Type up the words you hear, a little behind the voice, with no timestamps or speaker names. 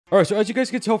Alright, so as you guys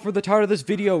can tell from the title of this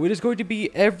video, it is going to be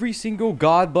every single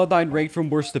god bloodline ranked from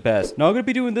worst to best. Now, I'm going to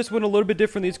be doing this one a little bit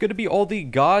differently. It's going to be all the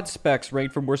god specs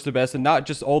ranked from worst to best, and not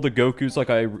just all the Gokus like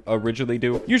I originally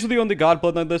do. Usually on the god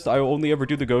bloodline list, I only ever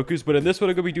do the Gokus, but in this one,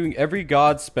 I'm going to be doing every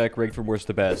god spec ranked from worst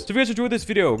to best. So if you guys enjoyed this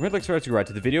video, remember to subscribe right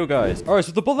to the video, guys. Alright,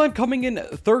 so the bloodline coming in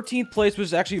 13th place, which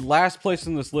is actually last place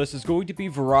on this list, is going to be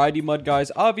Variety Mud,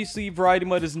 guys. Obviously, Variety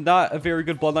Mud is not a very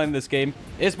good bloodline in this game.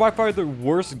 It's by far the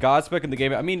worst god spec in the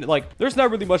game. I mean, like, there's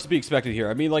not really much to be expected here.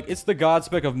 I mean, like, it's the god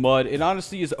spec of Mud. It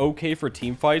honestly is okay for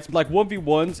team fights. Like,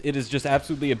 1v1s, it is just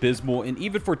absolutely abysmal. And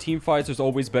even for team fights, there's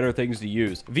always better things to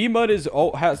use. V-Mud has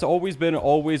always been,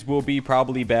 always will be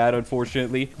probably bad,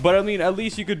 unfortunately. But, I mean, at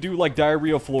least you could do, like,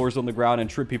 diarrhea floors on the ground and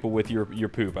trip people with your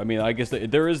poop. I mean, I guess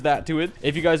there is that to it.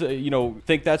 If you guys, you know,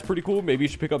 think that's pretty cool, maybe you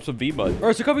should pick up some V-Mud. All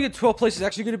right, so coming in 12th place is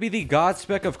actually going to be the god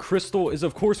spec of Crystal, is,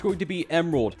 of course, going to be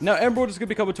Emerald. Now, Emerald is going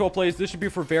to become a 12th place. This should be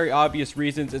for very obvious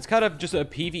reasons. It's kind of just a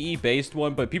PvE based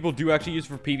one, but people do actually use it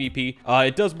for PvP.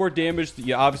 It does more damage.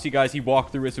 Yeah, obviously, guys, he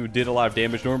walked through it, so it did a lot of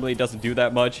damage. Normally, it doesn't do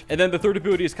that much. And then the third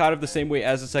ability is kind of the same way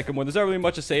as the second one. There's not really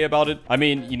much to say about it. I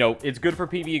mean, you know, it's good for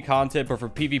PvE content, but for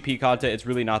PvP content, it's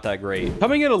really not that great.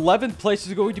 Coming in 11th place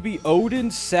is going to be Odin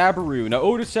Sabaru. Now,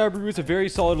 Odin Sabaru is a very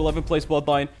solid 11th place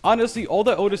bloodline. Honestly, all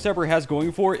that Odin Sabaru has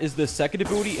going for is the second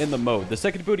ability and the mode. The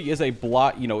second ability is a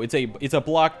block, you know, it's a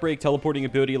block break teleporting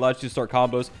ability, allows you to start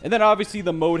combos. And then obviously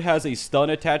the mode has a stun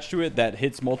attached to it that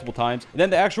hits multiple times. And then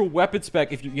the actual weapon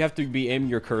spec, if you have to be aiming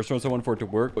your cursor on someone for it to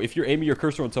work. If you're aiming your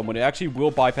cursor on someone, it actually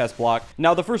will bypass block.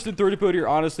 Now, the first and third ability are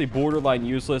honestly borderline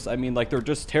useless. I mean, like, they're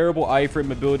just terrible iframe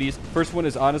abilities. First one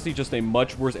is honestly just a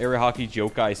much worse area hockey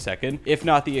Jokai second, if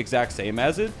not the exact same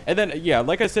as it. And then, yeah,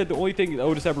 like I said, the only thing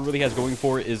Odin Sabaru really has going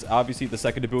for it is obviously the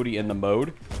second ability in the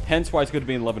mode. Hence why it's going to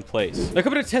be in 11th place. Now,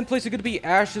 coming to 10th place is going to be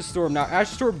Ashes Storm. Now,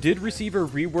 Ashes Storm did receive a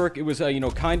rework. It was, you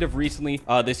know, kind of recently.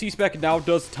 The C-spec now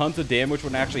does tons of damage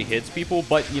when it actually hits people,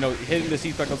 but, you know, hitting the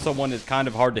C-spec on someone is kind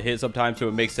of hard to hit sometimes, so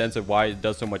it makes sense of why it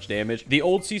does so much damage. The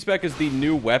old C-spec is the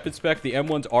new weapon spec. The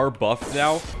M1s are buffed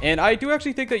now, and I do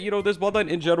actually think that, you know, this bloodline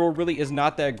in general really is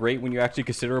not that great when you actually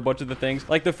consider a bunch of the things.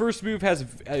 Like, the first move has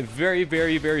a very,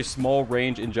 very, very small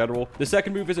range in general. The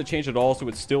second move isn't changed at all, so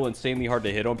it's still insanely hard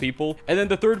to hit on people. And then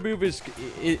the third move is,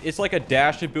 it's like a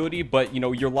dash ability, but, you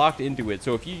know, you're locked into it.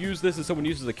 So if you use this and someone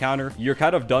uses a counter, you're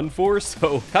kind of done for.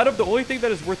 So kind of the only thing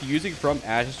that is worth using from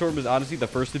Ashes Storm is honestly the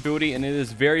first ability, and it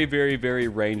is very, very, very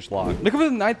range locked. Looking for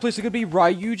the 9th place, it's going to be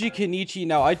Ryuji Kenichi.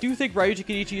 Now, I do think Ryuji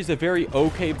Kenichi is a very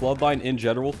okay bloodline in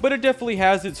general, but it definitely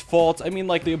has its faults. I mean,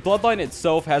 like, the bloodline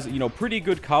itself has, you know, pretty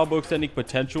good combo extending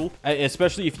potential,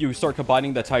 especially if you start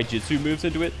combining the taijutsu moves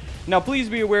into it. Now, please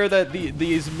be aware that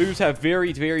these moves have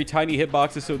very, very tiny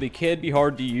hitboxes, so they can be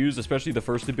hard to use, especially the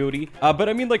first ability. But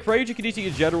I mean, like, Ryuji Kenichi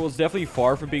in general is definitely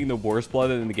far from being the worst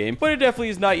bloodline in the game, but it definitely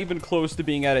is not even close to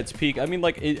being at its peak. I mean,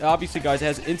 like, it obviously, guys,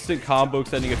 has instant combo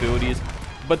extending abilities,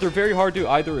 but they're very hard to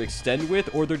either extend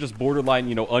with, or they're just borderline,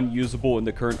 you know, unusable in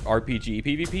the current RPG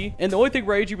PvP. And the only thing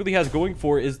Ryuji really has going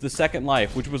for is the second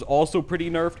life, which was also pretty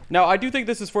nerfed. Now, I do think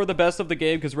this is for the best of the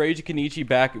game, because Ryuji Kenichi,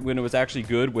 back when it was actually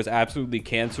good, was absolutely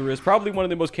cancerous. Probably one of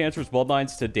the most cancerous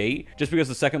bloodlines to date, just because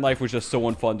the second life was just so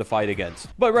unfun to fight against.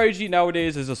 But Ryuji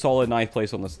nowadays is a solid 9th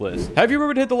place on this list. Have you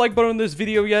remembered to hit the like button on this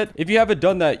video yet? If you haven't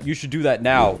done that, you should do that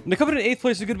now. And coming in 8th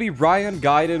place is going to be Ryan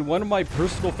Gaiden, one of my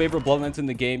personal favorite bloodlines in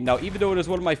the game. Now, even though it is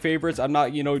one of my favorites, I'm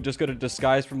not, you know, just going to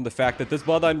disguise from the fact that this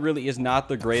bloodline really is not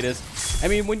the greatest. I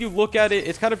mean, when you look at it,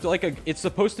 it's kind of like it's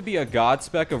supposed to be a god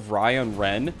spec of Ryan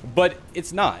Ren, but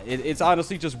it's not. It's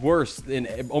honestly just worse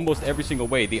in almost every single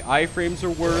way. The iframes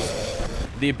are worse.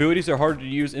 The abilities are harder to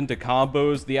use into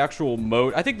combos. The actual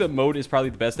mode, I think the mode is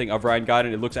probably the best thing of Ryan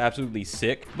Gaiden. It looks absolutely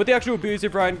sick. But the actual abilities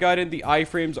of Ryan Gaiden, the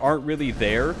iframes aren't really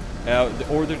there.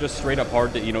 Or they're just straight up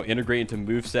hard to, you know, integrate into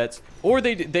movesets. Or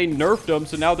they nerfed them,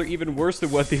 so now they're even worse than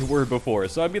what they were before.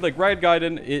 So I mean, like, Ryan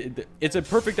Gaiden, it's a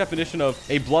perfect definition of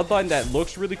a bloodline that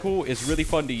looks really cool, is really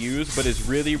fun to use, but is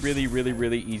really, really, really,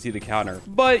 really easy to counter.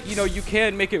 But, you know, you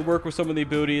can make it work with some of the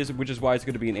abilities, which is why it's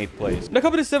going to be in 8th place. Now,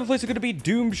 coming to 7th place is going to be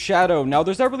Doom Shadow. Now,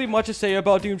 there's not really much to say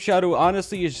about Doom Shadow.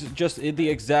 Honestly, it's just the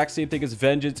exact same thing as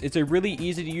Vengeance. It's a really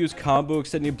easy to use combo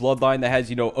extending bloodline that has,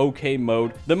 you know, okay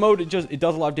mode. The mode, it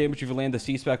does a lot of damage if you land the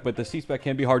C-spec, but the C-spec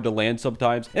can be hard to land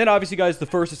sometimes. And obviously, guys, the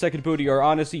first and second ability are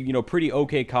honestly, you know, pretty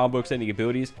okay combo extending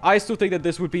abilities. I still think that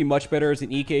this would be much better as an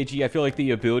EKG. I feel like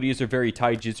the abilities are very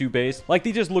taijutsu based. Like,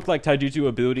 they just look like taijutsu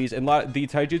abilities, and the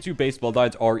taijutsu based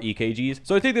bloodlines are EKGs.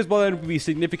 So I think this bloodline would be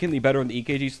significantly better on the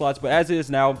EKG slots, but as it is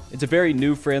now, it's a very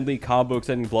new friendly combo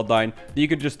extending bloodline that you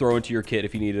could just throw into your kit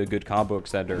if you needed a good combo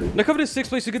extender. Now coming to 6th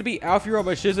place is going to be Alfiro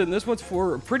Shizen, and this one's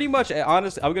for pretty much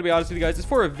honest. I'm going to be honest with you guys. It's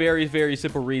for a very, very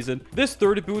simple reason. This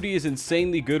third ability is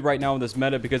insanely good right now in this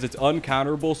meta because it's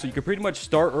uncounterable, so you can pretty much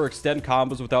start or extend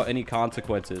combos without any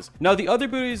consequences. Now the other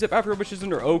abilities of Alfiro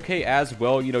Shizen are okay as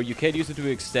well. You know, you can use it to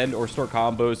extend or start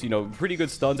combos. You know, pretty good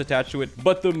stuns attached to it,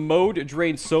 but the mode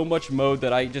drains so much mode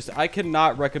that I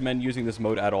cannot recommend using this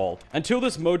mode at all. Until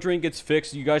this mode drain gets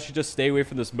fixed, you guys should just stay away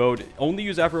from this mode. Only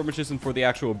use Alfiro Shizen for the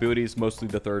actual abilities, mostly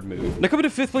the third move. Now coming to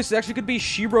 5th place is actually going to be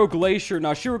Shiro Glacier.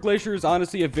 Now Shiro Glacier is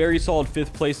honestly a very solid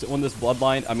 5th place on this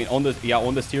bloodline. I mean, on this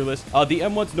tier list. The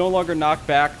M1's no longer knocked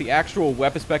back. The actual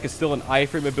weapon spec is still an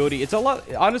iframe ability. It's a lot,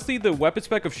 honestly, the weapon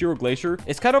spec of Shiro Glacier,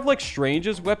 it's kind of like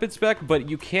Strange's weapon spec, but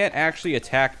you can't actually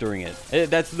attack during it.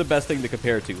 That's the best thing to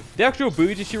compare to. The actual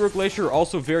booties of Shiro Glacier are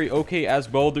also very okay as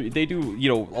well. They do, you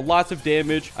know, lots of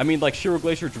damage. I mean, like Shiro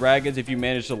Glacier Dragons, if you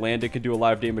manage to land it, can do a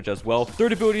lot of damage as well.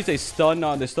 Third ability is a stun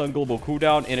on the stun global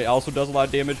cooldown, and it also does a lot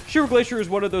of damage. Shiro Glacier is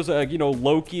one of those, you know,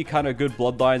 low-key kind of good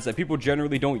bloodlines that people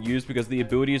generally don't use because the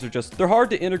abilities are just, they're hard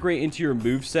to integrate into your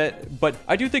moveset, but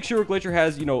I do think Shiro Glacier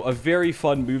has, you know, a very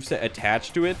fun moveset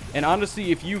attached to it, and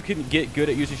honestly, if you can get good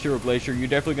at using Shiro Glacier, you're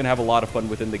definitely going to have a lot of fun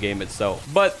within the game itself.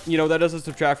 But, you know, that doesn't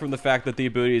subtract from the fact that the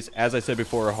abilities, as I said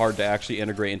before, are hard to actually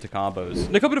integrate into combos.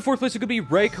 Now coming to 4th place, it could be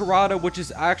Rei Karada, which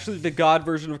is actually the god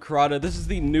version of Karada. This is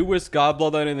the newest god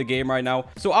bloodline in the game right now.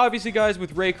 So obviously, guys,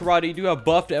 with Rei Karada, you do have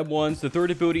buffed M1s. The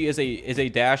third ability is a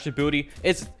dash ability.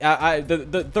 It's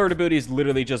the third ability is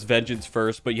literally just vengeance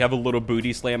first, but you have a little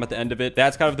booty slam at the end of it.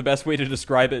 That's kind of the best way to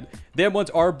describe it. The M1s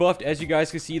are buffed, as you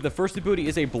guys can see. The first ability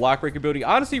is a block break ability.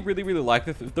 Honestly, really like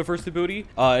the first ability.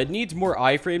 It needs more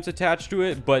iframes attached to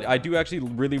it, but I do actually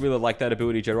really like that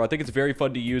ability in general. I think it's very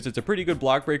fun to use. It's a pretty good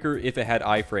block breaker if it had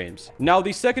iframes. Now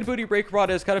the second ability, Rei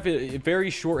Karada, is kind of a very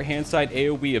short hand side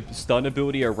AoE stun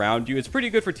ability around you. It's pretty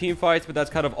good for team fights, but that's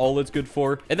kind of all it's good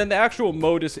for. And then the actual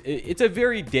mode is, it's a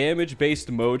very damage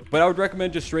based mode, but I would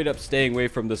recommend just straight up staying away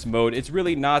from this mode. It's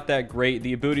really not that great.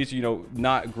 The abilities, you know,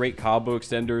 not great combo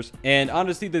extenders, and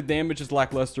honestly the damage is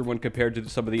lackluster when compared to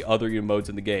some of the other modes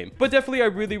in the game. But definitely I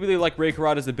really like Rei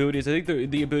Karada's abilities. I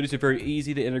think the abilities are very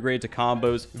easy to integrate into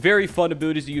combos, very fun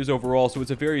abilities to use overall, so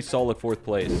it's a very solid 4th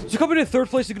place. So coming in 3rd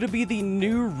place is going to be the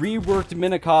new reworked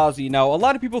Minakaze. Now a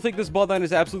lot of people think this bloodline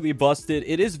is absolutely busted.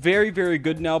 It is very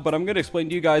good now, but I'm going to explain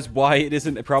to you guys why it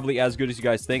isn't probably as good as you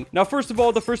guys think. Now first of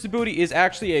all, the first ability is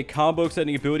actually a combo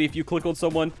extending ability. If you click on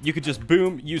someone, you could just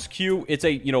boom, use Q. It's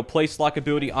a, you know, place lock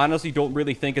ability. Honestly, don't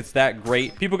really think it's that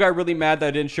great. People got really mad that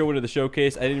I didn't show it in the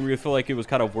showcase. I didn't really feel like it was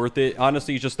kind of worth it.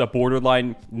 Honestly, it's just a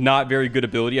borderline not very good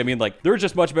ability. I mean, like, there are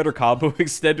just much better combo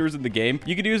extenders in the game.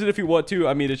 You can use it if you want to.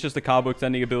 I mean, it's just a combo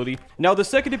extending ability. Now the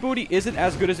second ability isn't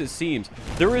as good as it seems.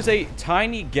 There is a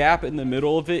tiny gap in the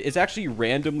middle of it. It's actually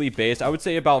randomly based. I would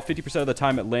say about 50% of the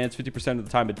time it lands, 50% of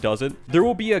the time it doesn't. There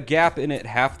will be a gap in it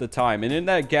half the time, and in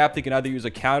that gap they can either use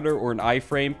a counter or an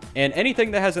iframe, and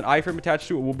anything that has an iframe attached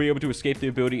to it will be able to escape the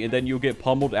ability, and then you'll get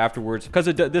pummeled afterwards because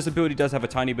this ability does have a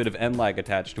tiny bit of end lag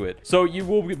attached to it, so you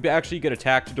will actually get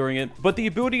attacked during it. But the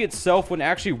ability itself, when it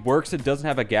actually works, it doesn't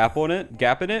have a gap in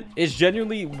it, is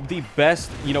genuinely the best,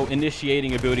 you know,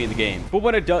 initiating ability in the game. But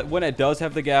when it does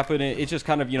have the gap in it, it's just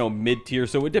kind of, you know, mid-tier.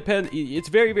 So it depends. It's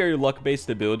very luck-based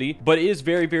ability, but it is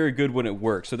very good when it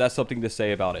works. So that's something to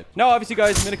say about it. Now obviously,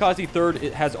 guys, Minakaze third,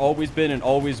 it has always been and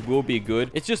always will be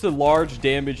good. It's just a large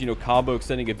damage, you know, combo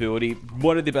extending ability,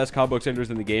 one of the best combo extenders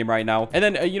in the game right now. And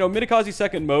then you know, Minakaze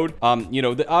second mode, you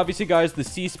know, obviously, guys, the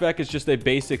C spec is just a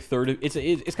basic third.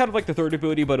 It's kind of like the third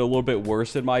ability, but a little bit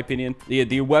worse in my opinion.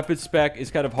 The weapon spec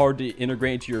is kind of hard to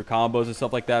integrate into your combos and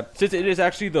stuff like that, since it is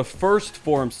actually the first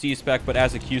form C spec but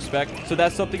as a Q spec. So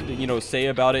that's something to, you know, say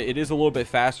about it. It is a little bit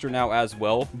faster now as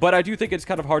well, but I do think it's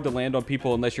kind of hard to land on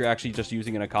people unless you're actually just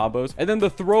using it in combos. And then the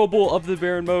throwable of the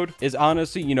Baron mode is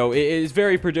honestly, you know, it is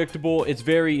very predictable. It's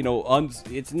very, you know,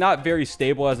 it's not very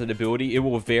stable as an ability. It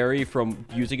will vary from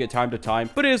using it time to time,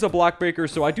 but it is a block breaker.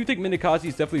 So I do think Minakaze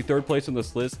is definitely third place on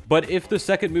this list, but if the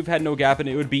second move had no gap in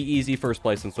it, it would be easy first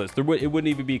place on this list. It wouldn't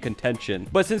even be contention,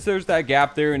 but since there's that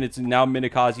gap there and it's now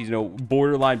Minakaze's, you know,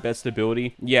 borderline best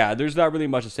ability, yeah, there's not really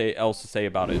much else to say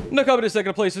about it. Now coming to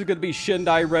second place is going to be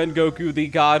Shindai Rengoku, the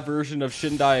god version of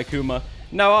Shindai Akuma.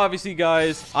 Now, obviously,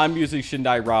 guys, I'm using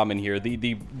Shindai Ramen here,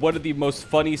 the one of the most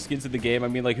funny skins in the game. I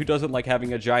mean, like, who doesn't like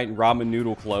having a giant ramen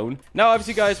noodle clone? Now,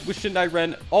 obviously, guys, with Shindai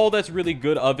Ren, all that's really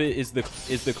good of it is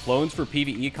the clones for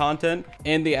PvE content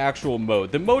and the actual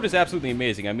mode. The mode is absolutely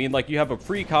amazing. I mean, like, you have a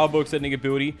free combo extending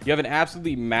ability. You have an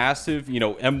absolutely massive, you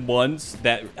know, M1s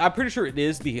that I'm pretty sure it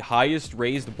is the highest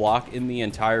raised block in the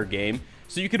entire game.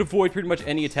 So you can avoid pretty much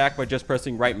any attack by just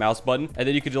pressing right mouse button, and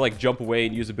then you can just like jump away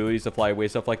and use abilities to fly away,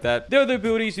 stuff like that. The other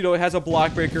abilities, you know, it has a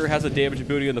block breaker, has a damage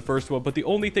ability in the first one, but the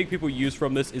only thing people use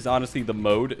from this is honestly the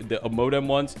modem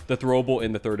ones, the throwable,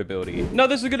 and the third ability. Now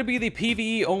this is going to be the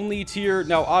PvE only tier.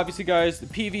 Now obviously guys, the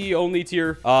PvE only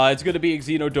tier, it's going to be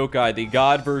Xeno Dokai, the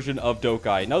god version of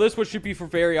Dokai. Now this one should be for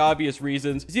very obvious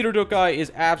reasons. Xeno Dokai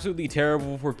is absolutely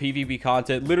terrible for PvP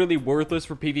content, literally worthless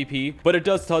for PvP, but it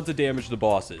does tons of damage to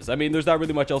bosses. I mean, there's not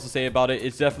really much else to say about it.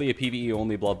 It's definitely a PvE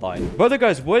only bloodline. But other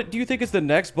guys, what do you think is the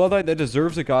next bloodline that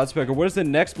deserves a god spec, or what is the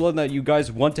next bloodline that you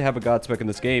guys want to have a god spec in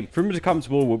this game? From the comments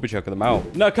below, we'll be checking them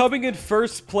out. Now coming in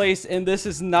first place, and this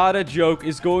is not a joke,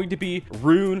 is going to be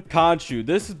Rune Khonshu.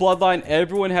 This is bloodline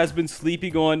everyone has been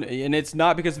sleeping on, and it's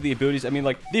not because of the abilities. I mean,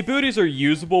 like, the abilities are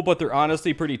usable, but they're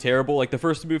honestly pretty terrible. Like, the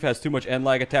first move has too much end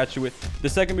lag attached to it. The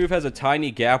second move has a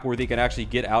tiny gap where they can actually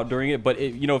get out during it, but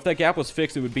you know, if that gap was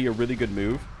fixed, it would be a really good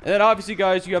move. And then obviously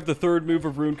guys, you have the third move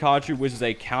of Rune Khonshu, which is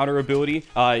a counter ability.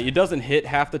 It doesn't hit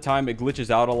half the time. It glitches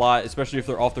out a lot, especially if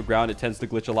they're off the ground. It tends to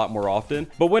glitch a lot more often,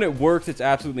 but when it works, it's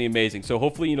absolutely amazing. So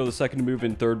hopefully, you know, the second move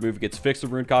and third move gets fixed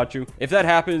with Rune Khonshu. If that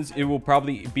happens, it will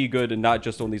probably be good and not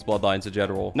just on these bloodlines in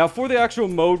general. Now for the actual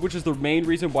mode, which is the main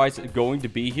reason why it's going to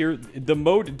be here, the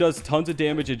mode does tons of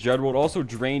damage in general. It also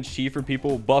drains chi from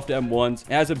people, buffed M1s.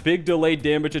 It has a big delayed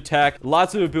damage attack,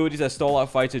 lots of abilities that stall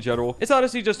out fights in general. It's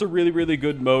honestly just a really, really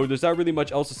good mode. There's not really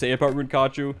much else to say about Rune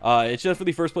Khonshu. It's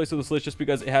definitely first place on this list just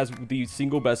because it has the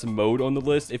single best mode on the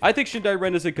list. I think Shindai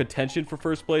Ren is in contention for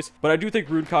first place, but I do think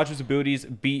Rune Khonshu's abilities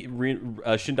beat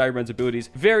Shindai Ren's abilities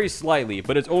very slightly,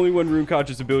 but it's only when Rune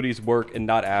Khonshu's abilities work and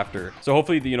not after. So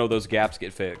hopefully, you know, those gaps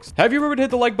get fixed. Have you remembered to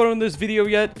hit the like button on this video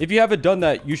yet? If you haven't done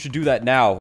that, you should do that now.